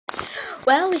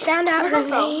Well, we found out her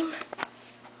name.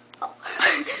 Oh.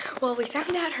 Well, we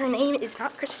found out her name is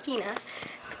not Christina.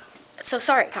 So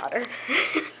sorry, Connor.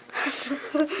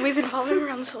 We've been following her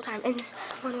around this whole time, and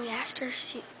when we asked her,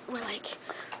 we're like,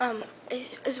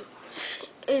 is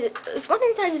one of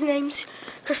you guys' names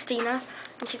Christina?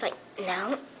 And she's like,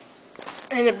 no.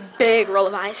 And a big roll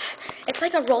of eyes. It's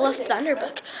like a Roll of Thunder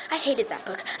book. I hated that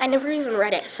book. I never even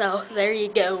read it, so there you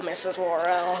go, Mrs.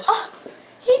 Worrell. Oh,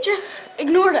 he just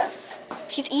ignored us.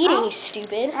 He's eating, you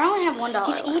stupid. I only have $1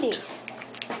 He's left. eating.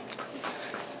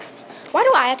 Why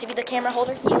do I have to be the camera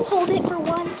holder? You hold it for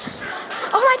once.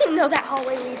 Oh, I didn't know that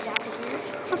hallway leads out to here.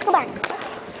 Let's go back.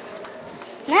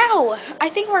 Now, I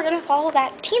think we're going to follow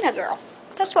that Tina girl.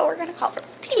 That's what we're going to call her.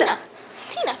 Tina.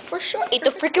 Tina, for sure. Eat the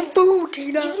freaking food,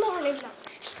 Tina. Even though her name's not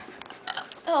Christina.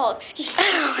 Oh, excuse me.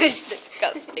 It's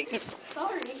disgusting.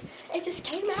 Sorry. It just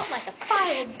came out like a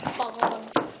fireball.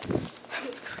 That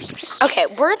was creepy. Okay,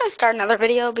 we're going to start another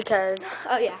video because...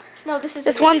 Oh, yeah. No, this is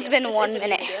This one's been 1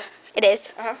 minute. It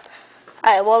is? Uh-huh.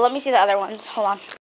 Alright, well, let me see the other ones. Hold on.